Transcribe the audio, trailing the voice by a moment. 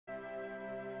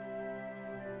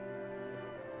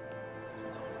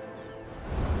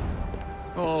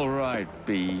All right,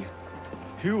 B.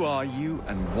 Who are you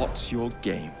and what's your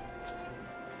game?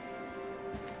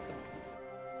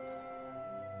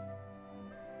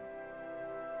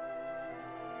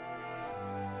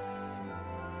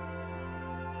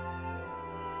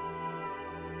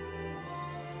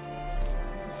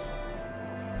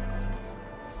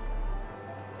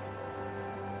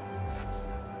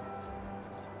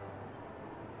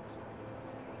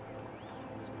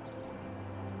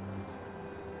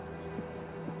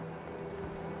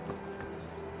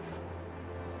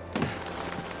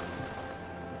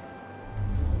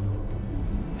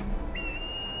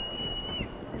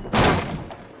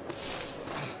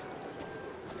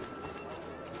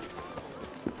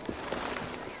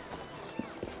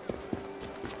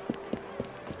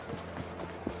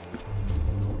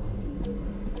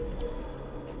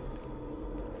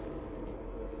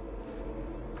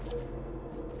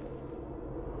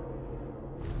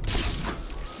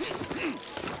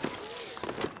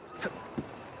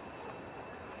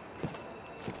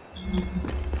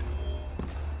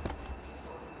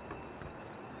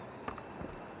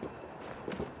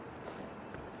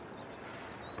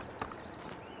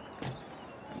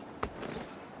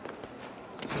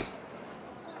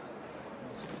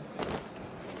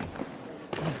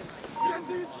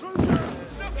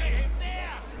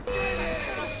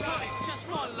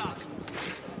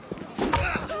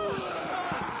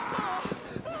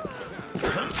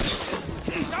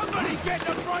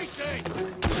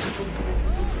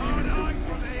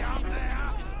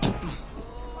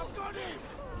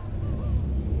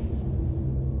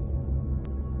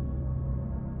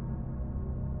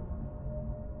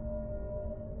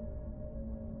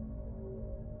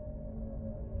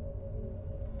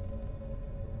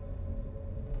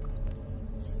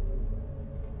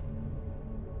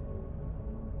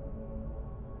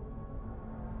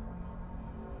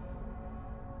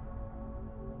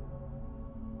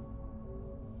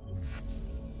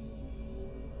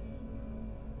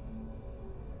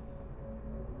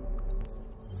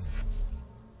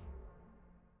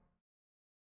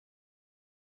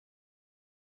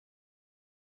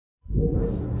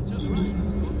 So the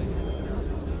Russians thought they had us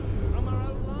covered from our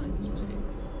own lines, you see.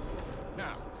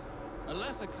 Now, a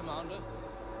lesser commander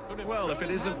could have Well, if thrown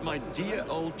it his isn't hands my up and dear surrendered.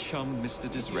 old chum, Mr.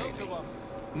 Disraeli.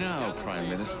 Now, Prime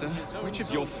Minister, which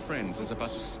of your friends is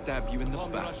about to stab you in the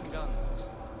Upon back? Russian guns.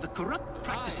 The Corrupt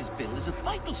Practices Bill is a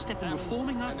vital step in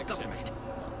reforming our An government. exception.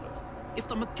 If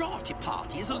the majority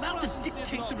party is allowed to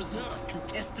dictate the results of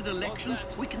contested elections,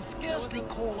 we can scarcely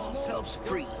call ourselves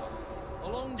free.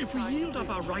 If we yield up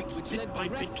our rights bit by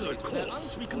bit to the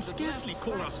courts, we can scarcely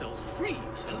call ourselves free,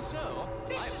 sir.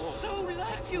 This is so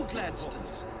like you, Gladstone.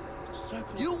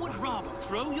 You would rather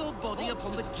throw your body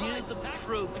upon the gears of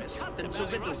progress than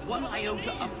surrender one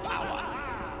iota of power.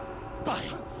 By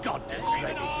God,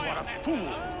 Disraeli, what a fool!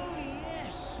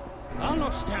 I'll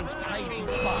not stand idly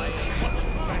by and watch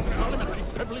my parliamentary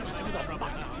privilege to the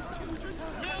butt.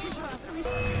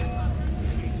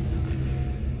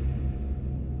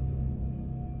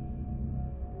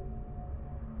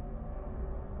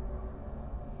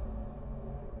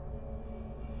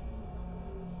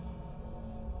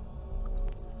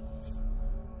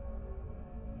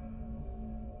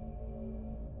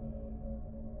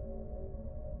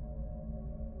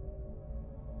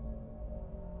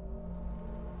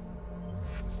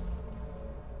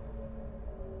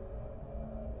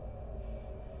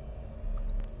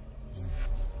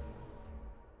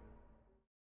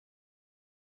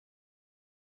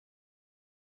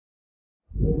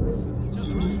 So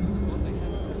the Russians thought they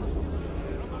had us covered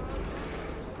from our own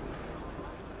lines.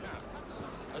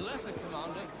 Now, a lesser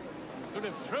commander could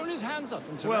have thrown his hands up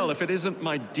and surrendered. Well, if it isn't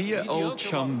my dear old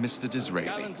chum, Mr. Disraeli.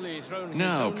 Gallantly thrown his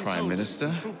Now, own Prime soldiers Minister,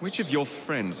 and troops which of your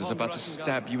friends is upon about to Russian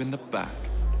stab you in the back?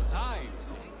 But I, you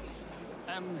see,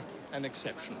 am an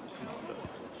exceptional commander.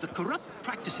 The Corrupt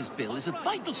Practices Bill is a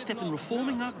vital step in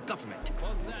reforming our government.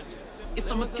 Was that If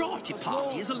the majority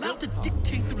party is allowed to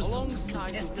dictate the results of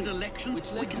contested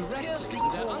elections, we can scarcely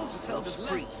call ourselves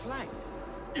free.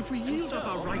 If we yield up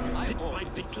our rights bit by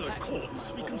bit to the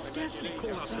courts, we can scarcely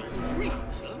call ourselves free,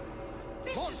 sir.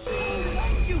 This is so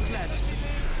like you,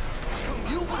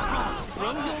 Gladstone. You would rather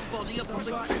throw your body upon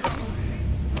the...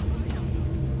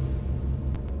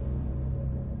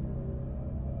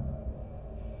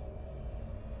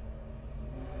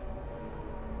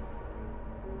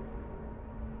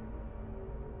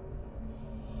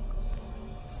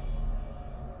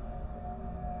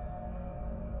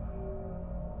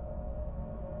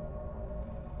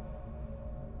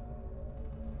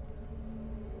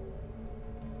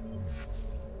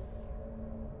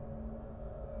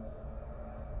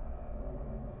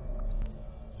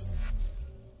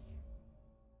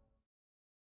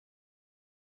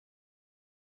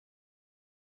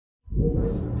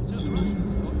 And so the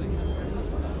Russians thought they had us covered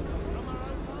from our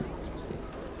own lines, you see.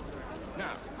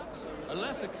 Now, a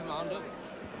lesser commander...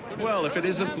 Well, if it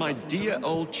isn't my dear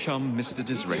old chum, Mr.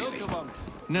 Disraeli.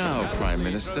 Now, Prime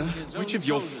Minister, which of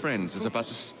your friends is about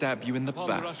to stab you in the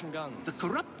back? The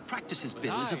Corrupt Practices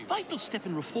Bill is a vital step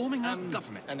in reforming our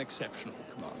government. An exceptional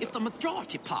commander. If the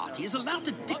majority party is allowed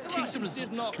to dictate the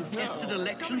results of contested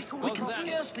elections, we can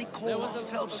scarcely call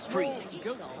ourselves free.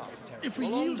 If we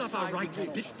yield up our rights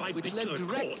bit by bit to the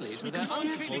courts, we can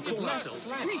scarcely call ourselves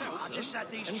free. I just had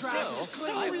these trousers.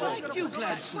 So like you,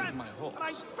 Gladstone.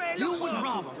 You would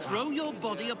rather throw your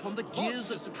body upon the gears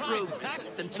of progress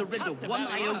than surrender one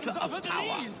iota of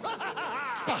power.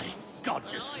 By God,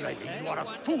 Disraeli, you are a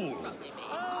fool.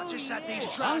 I just had these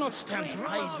trousers. I'll not stand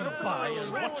idly by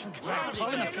and watch you drag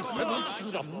parliamentary privilege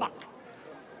through the muck.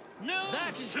 No,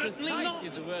 That is certainly precisely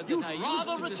not. the word You'd that I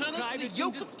rather used to return us to the describe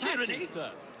yoke it of in tyranny. dispatches,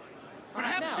 sir.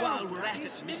 Perhaps Now, while we're at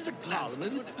it, Mr.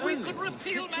 Gladstone, we could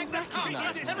repeal Magna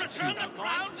Carta and return the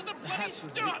crown to the bloody Perhaps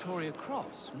with the Stuarts. Victoria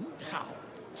Cross. How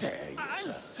dare you, I'm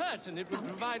sir? certain it would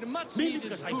provide a much Merely needed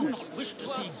because I do boost not wish to our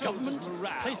see soldiers' government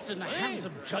morale. placed in the hands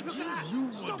of judges, you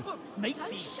would make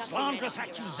these slanderous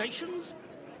accusations?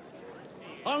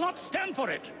 I'll not stand for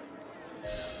it.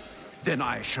 Then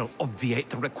I shall obviate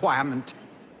the requirement.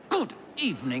 Good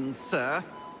evening, sir.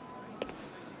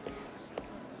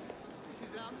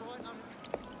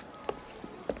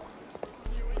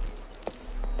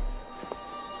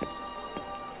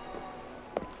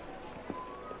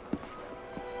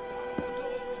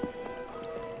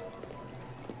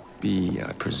 B,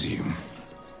 I presume.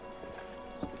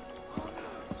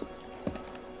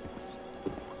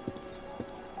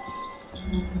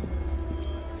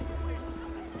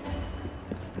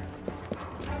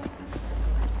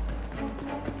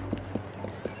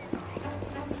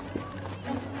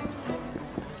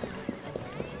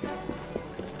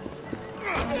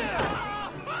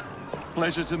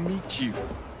 Pleasure to meet you.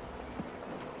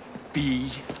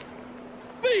 B.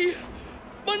 B!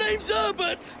 My name's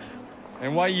Herbert!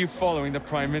 And why are you following the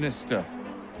Prime Minister?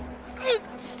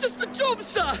 It's just a job,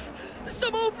 sir!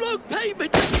 Some old bloke paid me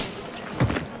to...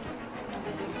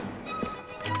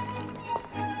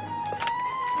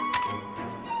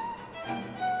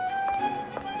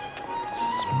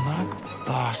 Smug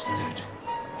bastard.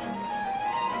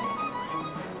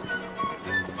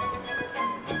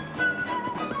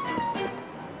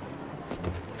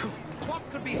 What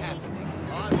could be happening?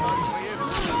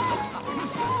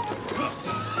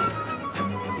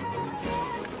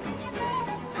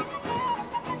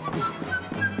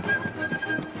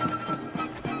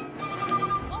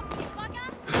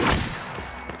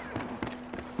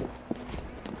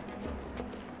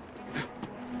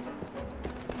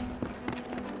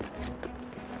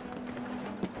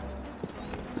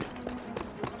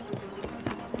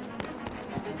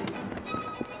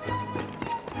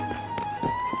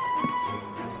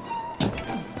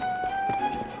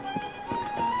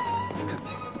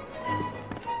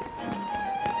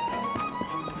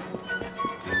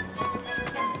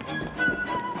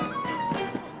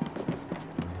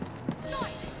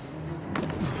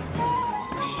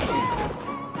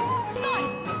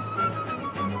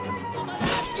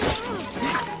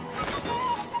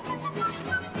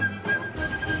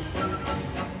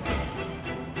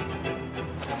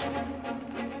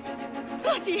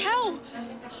 Bloody hell!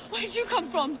 Where'd you come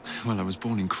from? Well, I was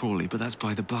born in Crawley, but that's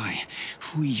by the by.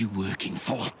 Who are you working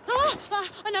for?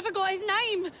 I never got his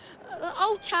name.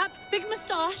 Old chap, big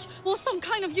moustache, wore some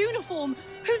kind of uniform.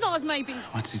 Whose ours, maybe?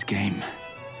 What's his game?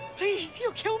 Please,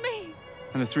 you'll kill me.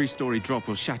 And a 3-story drop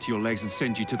will shatter your legs and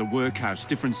send you to the workhouse.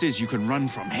 Difference is you can run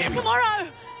from him. Tomorrow!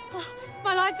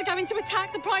 My lads are going to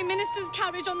attack the Prime Minister's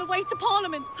carriage on the way to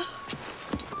Parliament.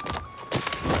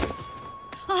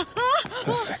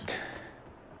 Perfect.